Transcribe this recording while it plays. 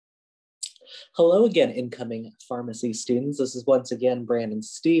Hello again, incoming pharmacy students. This is once again Brandon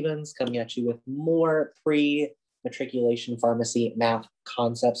Stevens coming at you with more pre-matriculation pharmacy math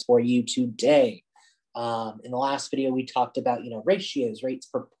concepts for you today. In the last video, we talked about, ratios, rates,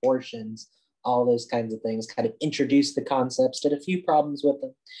 proportions, all those kinds of things, kind of introduced the concepts, did a few problems with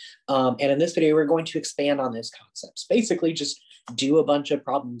them. And in this video, we're going to expand on those concepts. Basically, just do a bunch of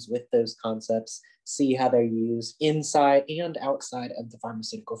problems with those concepts, see how they're used inside and outside of the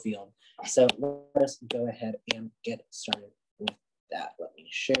pharmaceutical field. So let us go ahead and get started with that. Let me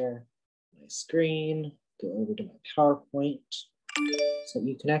share my screen, go over to my PowerPoint so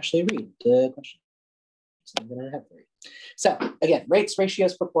you can actually read the question. So I'm gonna have to read. So again, rates,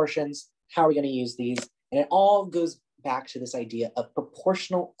 ratios, proportions, how are we gonna use these? And it all goes back to this idea of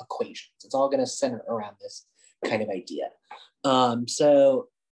proportional equations. It's all gonna center around this kind of idea. So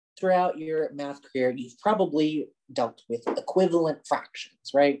throughout your math career, you've probably dealt with equivalent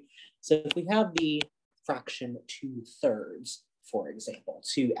fractions, right? So if we have the fraction 2/3, for example,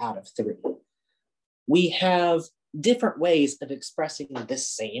 2 out of 3, we have different ways of expressing the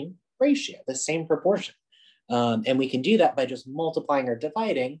same ratio, the same proportion. And we can do that by just multiplying or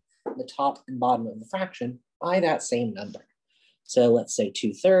dividing the top and bottom of the fraction by that same number. So let's say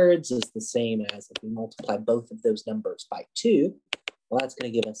 2/3 is the same as if we multiply both of those numbers by 2, well, that's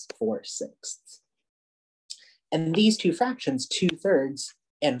going to give us 4/6. And these two fractions, 2/3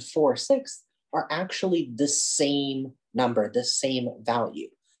 and 4/6, are actually the same number, the same value.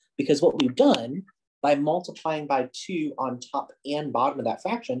 Because what we've done by multiplying by 2 on top and bottom of that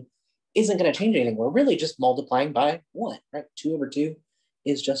fraction isn't going to change anything. We're really just multiplying by 1, right? 2 over 2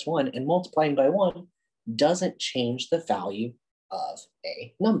 is just 1. And multiplying by 1 doesn't change the value of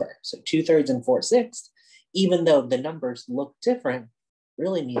a number. So 2/3 and 4/6, even though the numbers look different,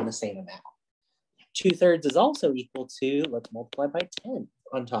 really mean the same amount. 2/3 is also equal to, let's multiply by 10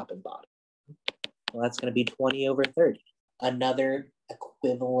 on top and bottom. Well, that's going to be 20 over 30, another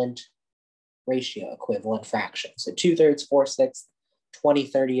equivalent ratio, equivalent fraction. So 2/3, 4/6,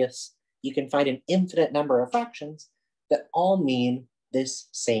 20/30ths. You can find an infinite number of fractions that all mean this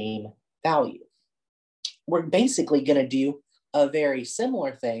same value. We're basically going to do a very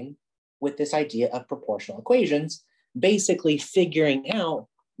similar thing with this idea of proportional equations, basically figuring out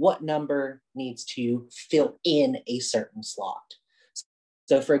what number needs to fill in a certain slot.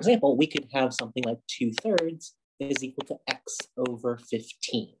 So for example, we could have something like 2/3 is equal to x over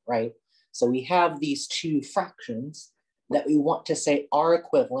 15, right? So we have these two fractions that we want to say are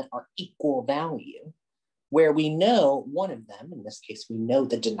equivalent or equal value, where we know one of them, in this case, we know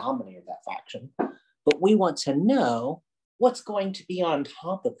the denominator of that fraction, but we want to know what's going to be on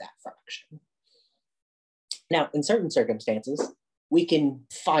top of that fraction. Now, in certain circumstances, we can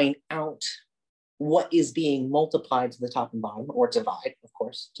find out what is being multiplied to the top and bottom, or divide, of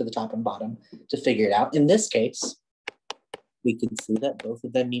course, to the top and bottom to figure it out. In this case, we can see that both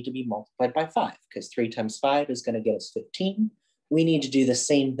of them need to be multiplied by 5, because 3 times 5 is going to get us 15. We need to do the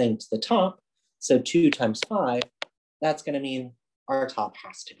same thing to the top. So 2 times 5, that's going to mean our top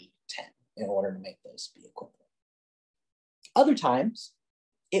has to be 10 in order to make those be equivalent. Other times,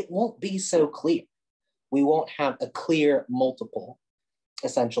 it won't be so clear. We won't have a clear multiple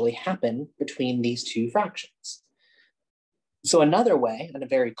essentially happen between these two fractions. So another way, and a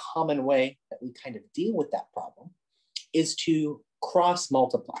very common way that we kind of deal with that problem, is to cross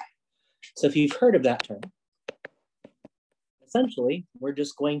multiply. So if you've heard of that term, essentially, we're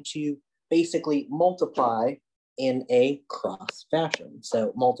just going to basically multiply in a cross fashion.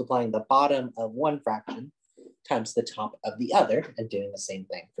 So multiplying the bottom of one fraction times the top of the other, and doing the same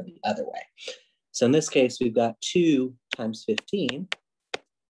thing for the other way. So in this case, we've got 2 times 15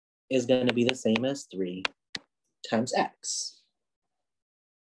 is going to be the same as 3 times x.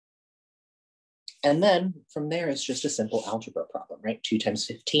 And then from there, it's just a simple algebra problem, right? 2 times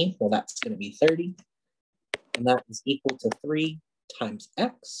 15, well, that's going to be 30. And that is equal to 3 times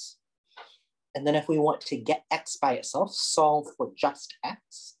x. And then if we want to get x by itself, solve for just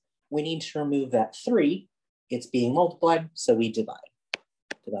x, we need to remove that 3. It's being multiplied, so we divide.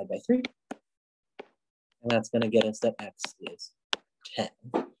 Divide by 3. And that's going to get us that x is 10.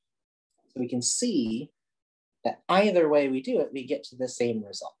 So we can see that either way we do it, we get to the same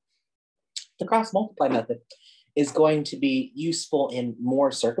result. The cross multiply method is going to be useful in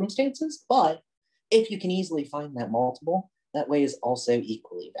more circumstances, but if you can easily find that multiple, that way is also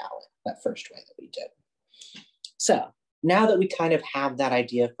equally valid, that first way that we did. So now that we kind of have that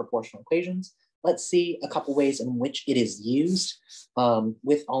idea of proportional equations, let's see a couple ways in which it is used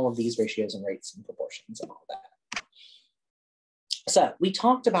with all of these ratios and rates and proportions and all that. So we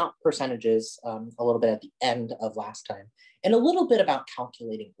talked about percentages a little bit at the end of last time, and a little bit about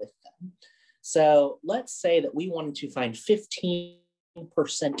calculating with them. So let's say that we wanted to find 15%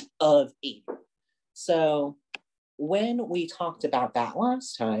 of 80. So when we talked about that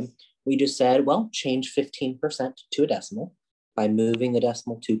last time, we just said, well, change 15% to a decimal by moving the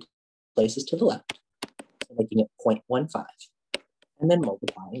decimal 2 places to the left, so making it 0.15, and then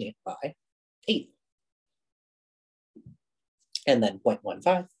multiplying it by 80. And then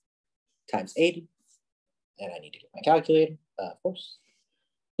 0.15 times 80, and I need to get my calculator, of course,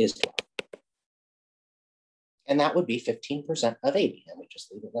 is 12. And that would be 15% of 80, and we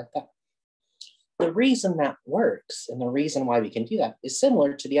just leave it like that. The reason that works and the reason why we can do that is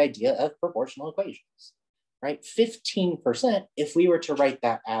similar to the idea of proportional equations, right? 15%, if we were to write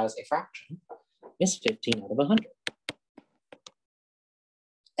that as a fraction, is 15 out of 100.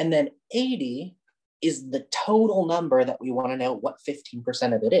 And then 80 is the total number that we want to know what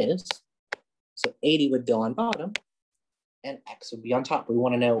 15% of it is. So 80 would go on bottom and X would be on top. We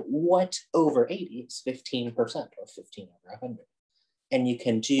want to know what over 80 is 15% or 15 over 100. And you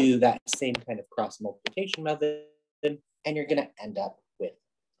can do that same kind of cross multiplication method, and you're going to end up with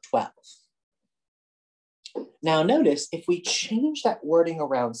 12. Now notice if we change that wording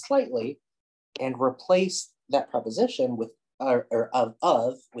around slightly and replace that preposition with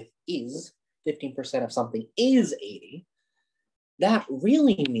with is, 15% of something is 80, that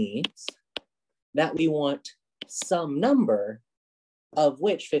really means that we want some number of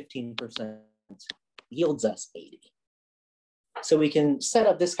which 15% yields us 80. So we can set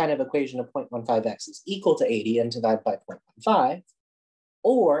up this kind of equation of 0.15x is equal to 80 and divide by 0.15,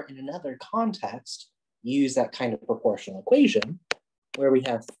 or in another context, use that kind of proportional equation where we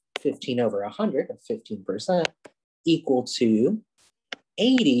have 15 over 100, or 15%, equal to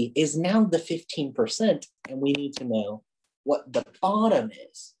 80 is now the 15%, and we need to know what the bottom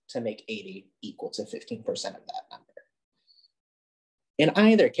is to make 80 equal to 15% of that number. In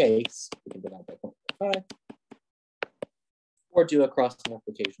either case, we can divide by 0.5 or do a cross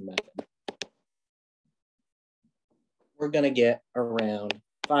multiplication method. We're going to get around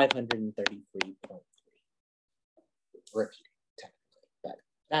 533.3. Repeating, technically, but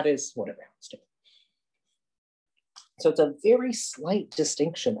that is what it rounds to. So it's a very slight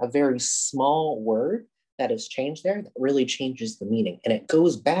distinction, a very small word that is changed there that really changes the meaning. And it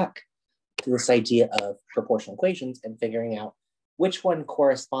goes back to this idea of proportional equations and figuring out which one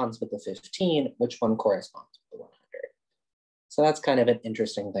corresponds with the 15, which one corresponds with the 100. So that's kind of an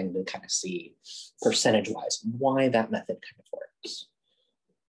interesting thing to kind of see percentage-wise, why that method kind of works.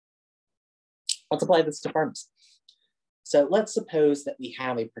 Let's apply this to pharmacy. So let's suppose that we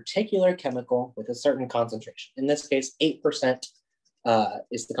have a particular chemical with a certain concentration. In this case, 8%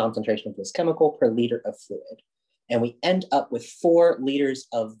 is the concentration of this chemical per liter of fluid. And we end up with 4 liters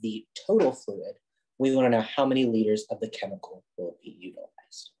of the total fluid. We want to know how many liters of the chemical will be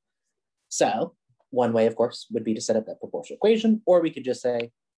utilized. So one way, of course, would be to set up that proportional equation, or we could just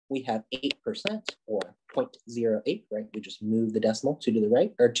say we have 8% or 0.08, right? We just move the decimal 2 to the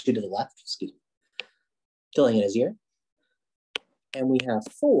right, or 2 to the left, excuse me, filling it as 0. And we have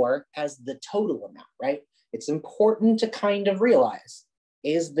 4 as the total amount, right? It's important to kind of realize,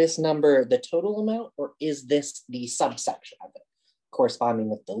 is this number the total amount, or is this the subsection of it, corresponding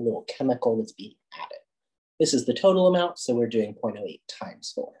with the little chemical that's being added? This is the total amount, so we're doing 0.08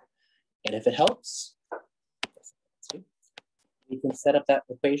 times 4. And if it helps, we can set up that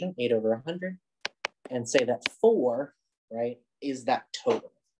equation, 8 over 100, and say that 4, right, is that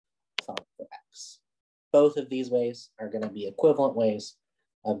total sum for x. Both of these ways are going to be equivalent ways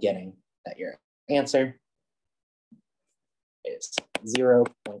of getting that your answer is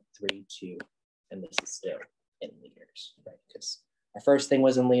 0.32, and this is still in liters, right? Because our first thing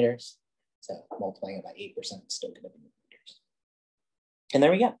was in liters, so multiplying it by 8% is still going to be in liters. And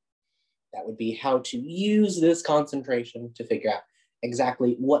there we go. That would be how to use this concentration to figure out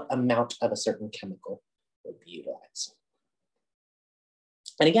exactly what amount of a certain chemical would be utilized.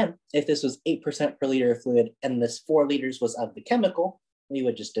 And again, if this was 8% per liter of fluid and this 4 liters was of the chemical, we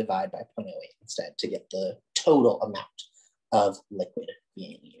would just divide by 0.08 instead to get the total amount of liquid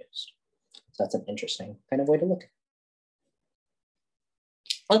being used. So that's an interesting kind of way to look at it.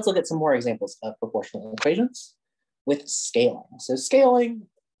 Let's look at some more examples of proportional equations with scaling. So scaling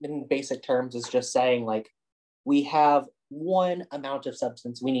in basic terms is just saying like, we have one amount of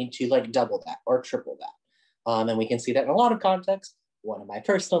substance, we need to like double that or triple that. And we can see that in a lot of contexts. One of my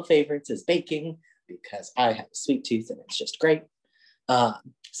personal favorites is baking because I have a sweet tooth and it's just great.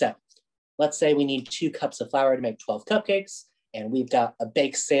 So let's say we need 2 cups of flour to make 12 cupcakes, and we've got a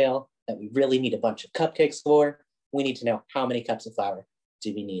bake sale that we really need a bunch of cupcakes for. We need to know how many cups of flour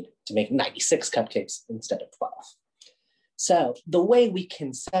do we need to make 96 cupcakes instead of 12. So the way we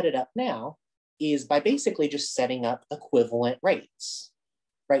can set it up now is by basically just setting up equivalent rates,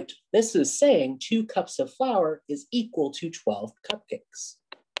 right? This is saying 2 cups of flour is equal to 12 cupcakes.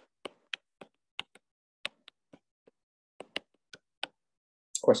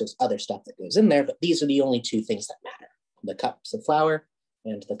 Of course, there's other stuff that goes in there, but these are the only 2 things that matter, the cups of flour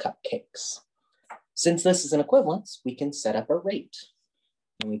and the cupcakes. Since this is an equivalence, we can set up a rate.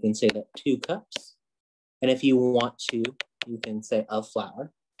 And we can say that 2 cups, and if you want to, you can say of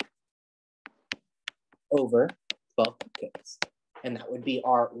flour over 12 cupcakes. And that would be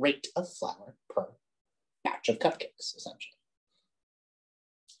our rate of flour per batch of cupcakes, essentially.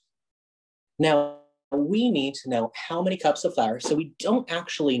 Now, we need to know how many cups of flour, so we don't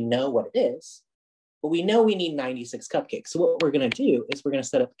actually know what it is, but we know we need 96 cupcakes. So what we're gonna do is we're gonna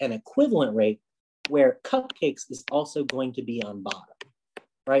set up an equivalent rate where cupcakes is also going to be on bottom,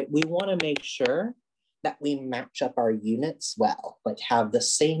 right? We wanna make sure that we match up our units well, like have the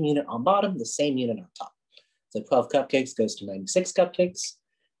same unit on bottom, the same unit on top. So 12 cupcakes goes to 96 cupcakes.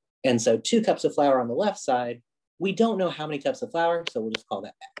 And so 2 cups of flour on the left side, we don't know how many cups of flour, so we'll just call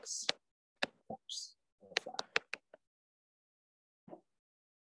that X.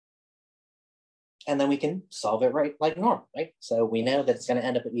 And then we can solve it right like normal, right? So we know that it's gonna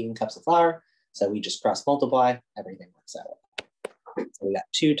end up being cups of flour, so we just cross multiply, everything works out. So we got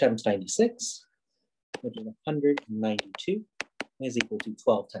 2 times 96, which is 192, is equal to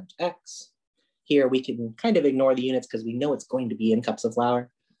 12 times X. Here we can kind of ignore the units because we know it's going to be in cups of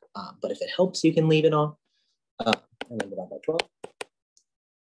flour, but if it helps, you can leave it on, and then divide by 12.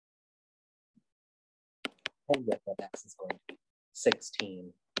 And get that X is going to be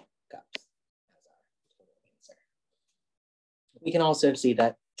 16 cups as our total answer. We can also see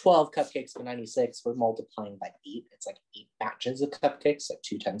that 12 cupcakes to 96, we're multiplying by 8. It's like 8 batches of cupcakes, so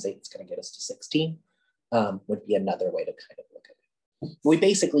 2 times 8 is going to get us to 16, would be another way to kind of look at it. We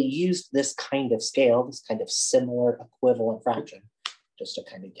basically used this kind of scale, this kind of similar equivalent fraction, just to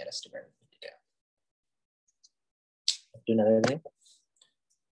kind of get us to where we need to go. Let's do another example.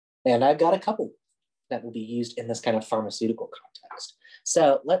 And I've got a couple that will be used in this kind of pharmaceutical context.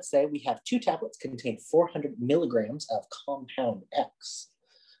 So let's say we have 2 tablets contain 400 milligrams of compound X.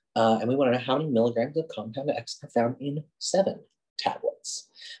 And we want to know how many milligrams of compound X are found in 7 tablets.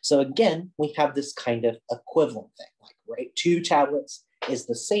 So again, we have this kind of equivalent thing, like, right, 2 tablets is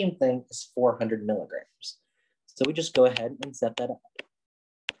the same thing as 400 milligrams. So we just go ahead and set that up.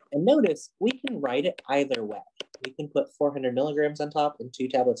 And notice we can write it either way. We can put 400 milligrams on top and 2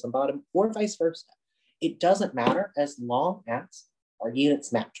 tablets on bottom, or vice versa. It doesn't matter as long as our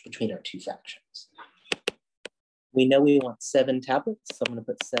units match between our 2 fractions. We know we want 7 tablets, so I'm going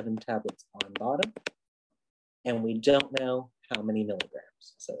to put 7 tablets on bottom. And we don't know how many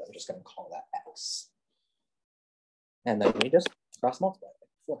milligrams, so I'm just going to call that X. And then we just cross multiply like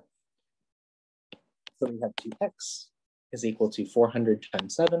before. So we have 2X is equal to 400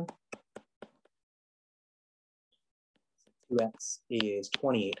 times 7. 2X is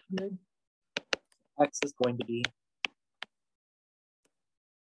 2,800. X is going to be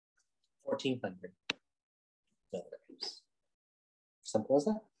 1,400 milligrams. Simple as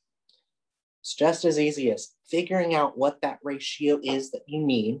that. It's just as easy as figuring out what that ratio is that you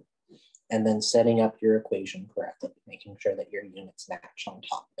need and then setting up your equation correctly, making sure that your units match on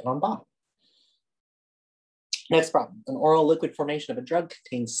top and on bottom. Next problem, an oral liquid formation of a drug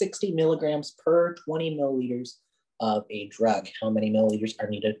contains 60 milligrams per 20 milliliters of a drug. How many milliliters are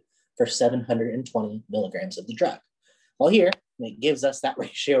needed for 720 milligrams of the drug? Well, here, it gives us that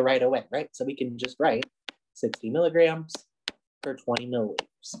ratio right away, right? So we can just write 60 milligrams per 20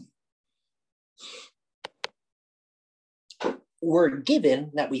 milliliters. We're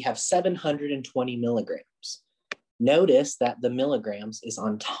given that we have 720 milligrams. Notice that the milligrams is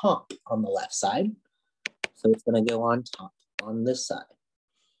on top on the left side. So it's going to go on top on this side.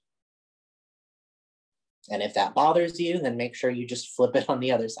 And if that bothers you, then make sure you just flip it on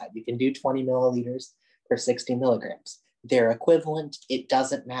the other side. You can do 20 milliliters per 60 milligrams. They're equivalent. It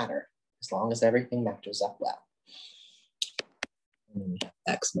doesn't matter as long as everything matches up well. And then we have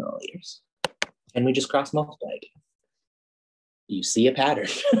X milliliters. And we just cross multiply again. You see a pattern.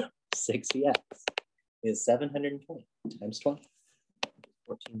 60X is 720 times 20,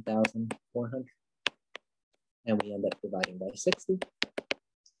 14,400. And we end up dividing by 60. To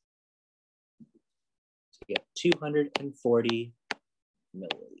get 240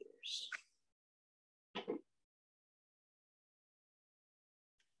 milliliters.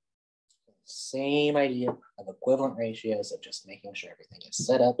 Same idea of equivalent ratios of just making sure everything is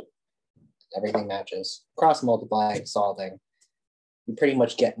set up, everything matches, cross multiplying, solving. You pretty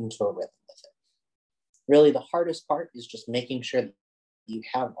much get into a rhythm with it. Really, the hardest part is just making sure that you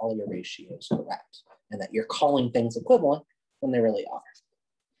have all your ratios correct and that you're calling things equivalent when they really are.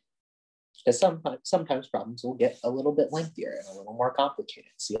 Because sometimes problems will get a little bit lengthier and a little more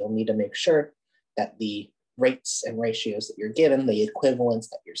complicated. So you'll need to make sure that the rates and ratios that you're given, the equivalents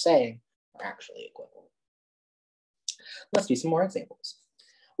that you're saying, are actually equivalent. Let's do some more examples.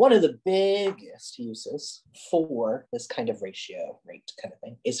 One of the biggest uses for this kind of ratio rate kind of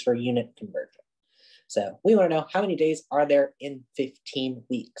thing is for unit conversion. So we want to know how many days are there in 15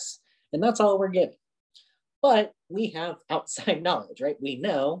 weeks, and that's all we're given. But we have outside knowledge, right? We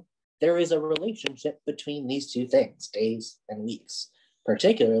know there is a relationship between these two things, days and weeks.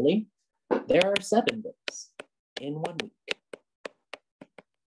 Particularly, there are 7 days in 1 week.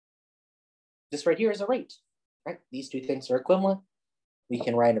 This right here is a rate, right? These two things are equivalent. We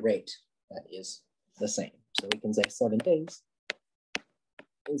can write a rate that is the same. So we can say 7 days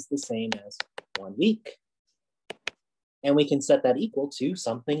is the same as 1 week. And we can set that equal to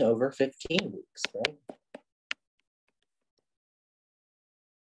something over 15 weeks, right?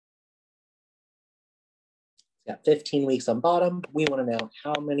 Got 15 weeks on bottom. We want to know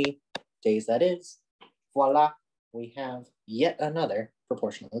how many days that is. Voila, we have yet another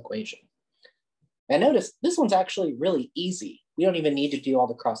proportional equation. And notice this one's actually really easy. We don't even need to do all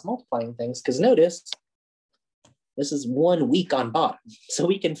the cross multiplying things because notice this is 1 week on bottom. So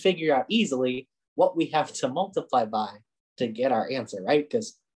we can figure out easily what we have to multiply by to get our answer, right?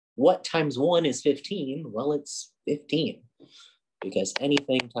 Because what times 1 is 15? Well, it's 15 because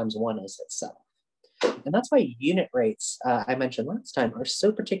anything times 1 is itself. And that's why unit rates, I mentioned last time, are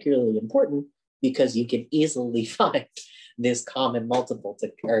so particularly important because you can easily find this common multiple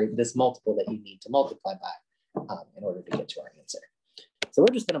or this multiple that you need to multiply by in order to get to our answer. So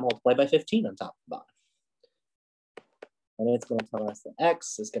we're just going to multiply by 15 on top and bottom. And it's going to tell us that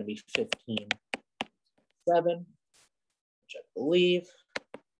x is going to be 15, 7, which I believe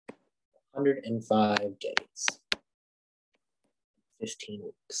 105 days, 15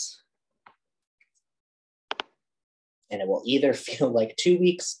 weeks. And it will either feel like 2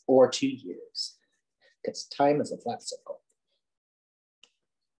 weeks or 2 years because time is a flat circle.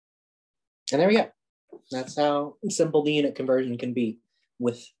 And there we go. That's how simple the unit conversion can be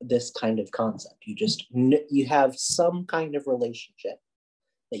with this kind of concept. You have some kind of relationship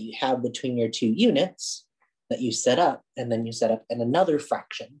that you have between your 2 units that you set up, and then you set up in another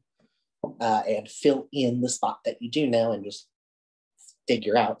fraction and fill in the spot that you do know and just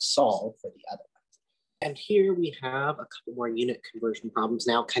figure out, solve for the other. And here we have a couple more unit conversion problems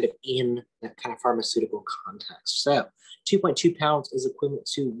now kind of in that kind of pharmaceutical context. So 2.2 pounds is equivalent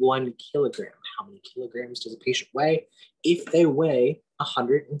to 1 kilogram. How many kilograms does a patient weigh if they weigh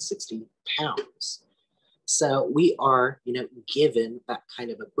 160 pounds? So we are, given that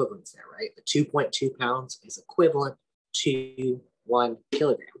kind of equivalence there, right? The 2.2 pounds is equivalent to 1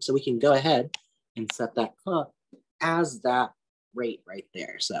 kilogram. So we can go ahead and set that up as that rate right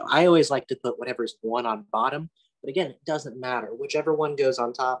there. So I always like to put whatever's 1 on bottom, but again, it doesn't matter. Whichever one goes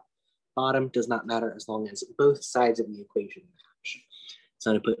on top, bottom does not matter as long as both sides of the equation match.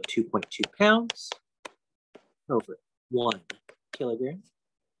 So I'm going to put 2.2 pounds over 1 kilogram.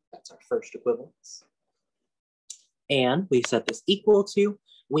 That's our first equivalence. And we set this equal to,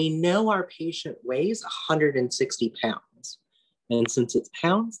 we know our patient weighs 160 pounds. And since it's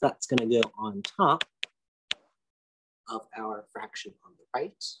pounds, that's going to go on top of our fraction on the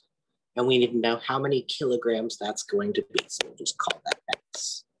right. And we need to know how many kilograms that's going to be. So we'll just call that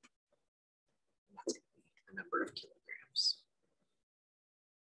X. That's going to be the number of kilograms.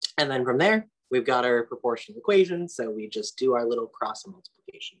 And then from there, we've got our proportional equation. So we just do our little cross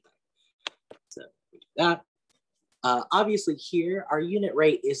multiplication thing. So we do that. Obviously here, our unit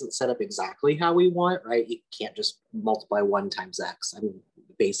rate isn't set up exactly how we want, right? You can't just multiply 1 times X. I mean,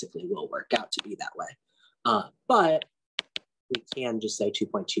 basically will work out to be that way. But we can just say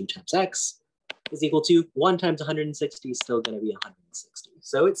 2.2 times X is equal to 1 times 160 is still going to be 160.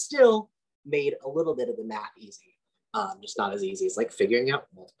 So it's still made a little bit of the math easy, just not as easy as like figuring out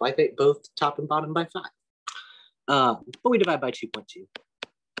multiply both top and bottom by 5. But we divide by 2.2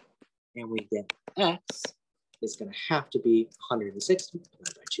 and we get X is going to have to be 160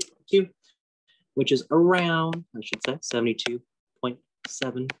 divided by 2.2, which is around, I should say,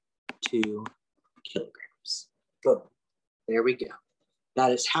 72.72 kilograms. Boom. There we go.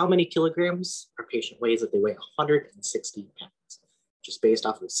 That is how many kilograms our patient weighs if they weigh 160 pounds, just based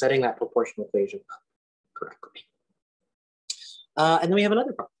off of setting that proportional equation up correctly. And then we have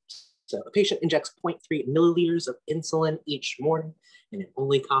another problem. So a patient injects 0.3 milliliters of insulin each morning, and it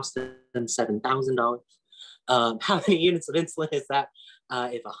only costs them $7,000. How many units of insulin is that?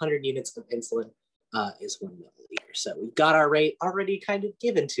 If 100 units of insulin is 1 milliliter. So we've got our rate already kind of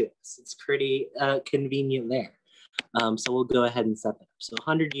given to us. It's pretty convenient there. So we'll go ahead and set that up. So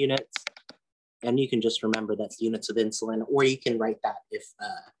 100 units, and you can just remember that's units of insulin, or you can write that if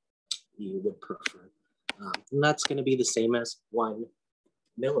you would prefer. And that's going to be the same as 1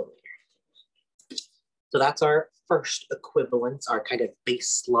 milliliter. So that's our first equivalence, our kind of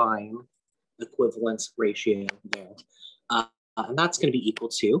baseline equivalence ratio there. And that's going to be equal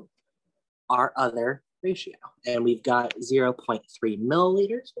to our other ratio. And we've got 0.3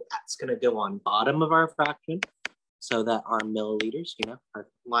 milliliters. So that's going to go on bottom of our fraction so that our milliliters, are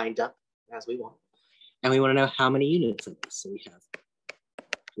lined up as we want. And we want to know how many units of this. So we have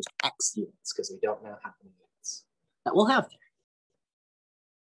just X units because we don't know how many units that we'll have there.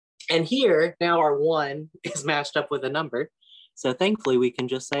 And here, now our 1 is matched up with a number. So thankfully, we can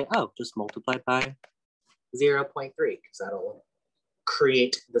just say, oh, just multiply by 0.3, because that'll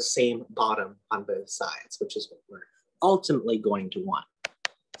create the same bottom on both sides, which is what we're ultimately going to want.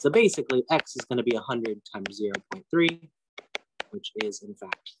 So basically, X is going to be 100 times 0.3, which is, in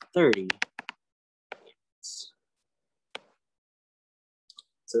fact, 30 units.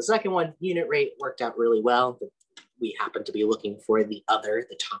 So the second one, unit rate, worked out really well. We happen to be looking for the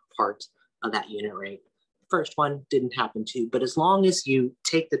top part of that unit rate. The first one didn't happen to, but as long as you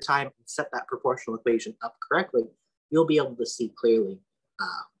take the time and set that proportional equation up correctly, you'll be able to see clearly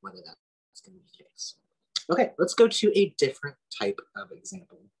whether that's going to be the case. Okay, let's go to a different type of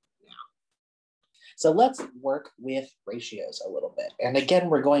example now. So let's work with ratios a little bit. And again,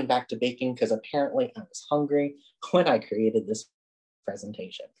 we're going back to baking because apparently I was hungry when I created this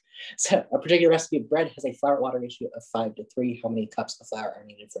presentation. So a particular recipe of bread has a flour-water ratio of 5:3. How many cups of flour are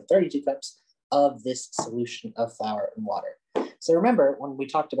needed for 32 cups of this solution of flour and water? So remember, when we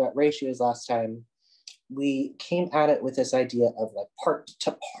talked about ratios last time, we came at it with this idea of like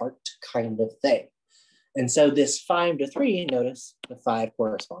part-to-part kind of thing. And so this 5:3, notice the 5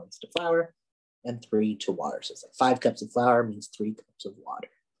 corresponds to flour and 3 to water. So it's like 5 cups of flour means 3 cups of water.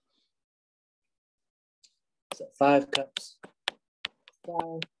 So 5 cups of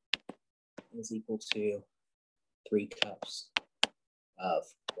flour is equal to 3 cups of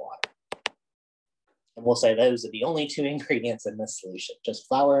water. And we'll say those are the only 2 ingredients in this solution, just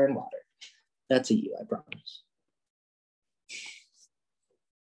flour and water. That's a U, I promise.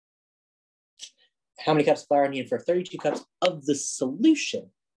 How many cups of flour are needed for 32 cups of the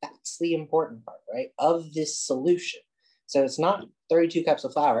solution? That's the important part, right? Of this solution. So it's not 32 cups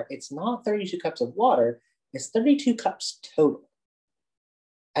of flour, it's not 32 cups of water, it's 32 cups total.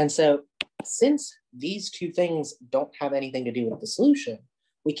 And so since these 2 things don't have anything to do with the solution,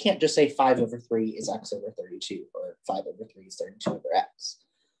 we can't just say 5/3 is X over 32 or 5/3 is 32 over X.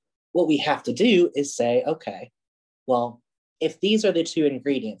 What we have to do is say, okay, well, if these are the 2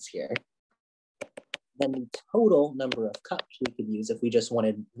 ingredients here, then the total number of cups we could use if we just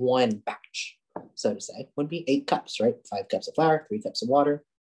wanted 1 batch, so to say, would be 8 cups, right? 5 cups of flour, 3 cups of water,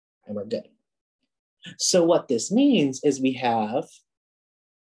 and we're good. So what this means is we have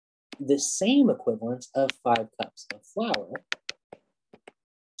the same equivalence of 5 cups of flour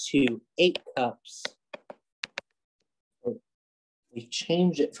to 8 cups. We've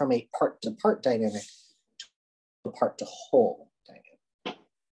changed it from a part-to-part dynamic to a part-to-whole dynamic.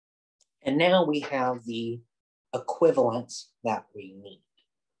 And now we have the equivalence that we need.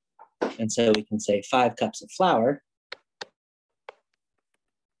 And so we can say 5 cups of flour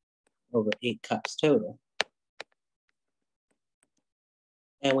over 8 cups total.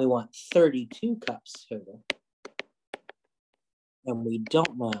 And we want 32 cups total. And we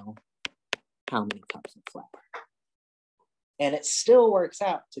don't know how many cups of flour. And it still works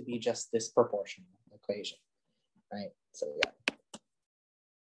out to be just this proportional equation, right? So we got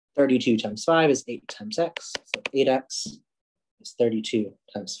 32 times 5 is 8 times x. So 8x is 32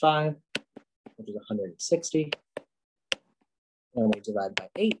 times 5, which is 160. And we divide by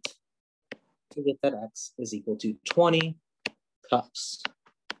 8 to get that x is equal to 20 cups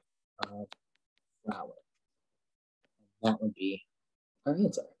of flour. And that would be our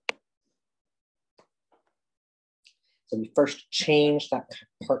answer. So we first change that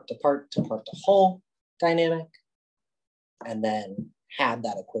part-to-part to part-to-whole dynamic, and then had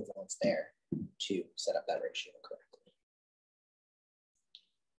that equivalence there to set up that ratio correctly.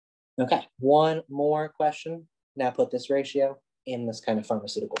 Okay, one more question. Now put this ratio in this kind of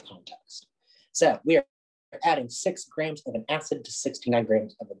pharmaceutical context. So we are adding 6 grams of an acid to 69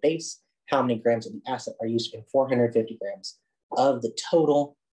 grams of a base. How many grams of the acid are used in 450 grams of the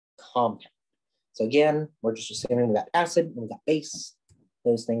total compound? So again, we're just assuming we got acid and we got base.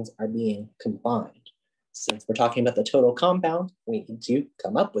 Those things are being combined. Since we're talking about the total compound, we need to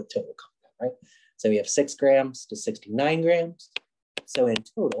come up with total compound, right? So we have 6 grams to 69 grams. So in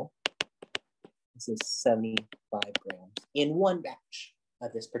total, this is 75 grams in one batch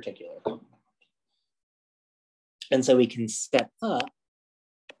of this particular compound. And so we can set up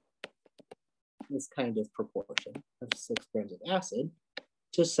this kind of proportion of 6 grams of acid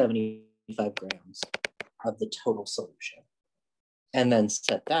to 75 grams of the total solution. And then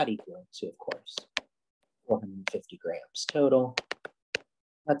set that equal to, of course, 450 grams total.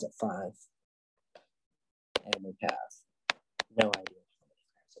 That's a 5. And we have no idea how many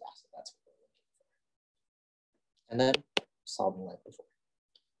grams of acid that's what we're looking for. And then solving like before.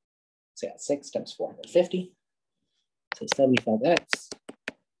 So yeah, 6 times 450. So 75x,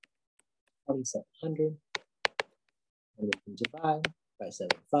 2700. And we can divide by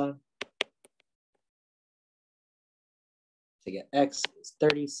 75. To get x is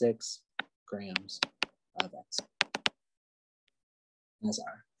 36 grams of x. That's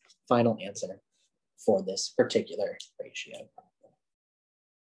our final answer for this particular ratio problem.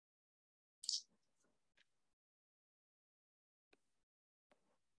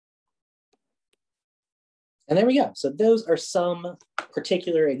 And there we go. So those are some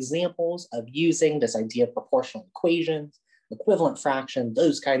particular examples of using this idea of proportional equations, equivalent fraction,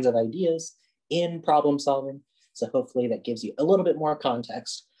 those kinds of ideas in problem solving. So hopefully that gives you a little bit more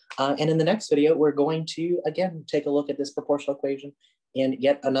context. And in the next video, we're going to, again, take a look at this proportional equation in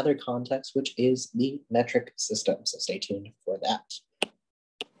yet another context, which is the metric system. So stay tuned for that.